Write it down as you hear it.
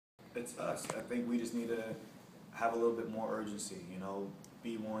It's us. I think we just need to have a little bit more urgency, you know,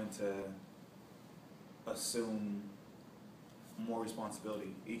 be willing to assume more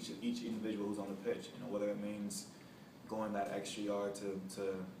responsibility. Each individual who's on the pitch, you know, whether it means going that extra yard to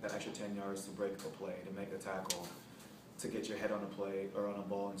that extra 10 yards to break a play, to make a tackle, to get your head on a play or on a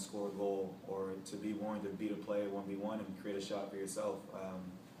ball and score a goal, or to be willing to beat a play 1v1 and create a shot for yourself.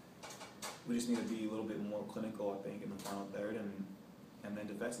 We just need to be a little bit more clinical, I think, in the final third, and then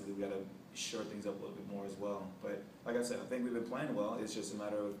defensively we got to shore things up a little bit more as well. But like I said, I think we've been playing well. It's just a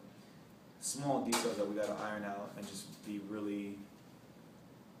matter of small details that we got to iron out and just be really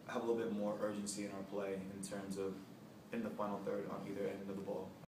have a little bit more urgency in our play in terms of in the final third on either end of the ball.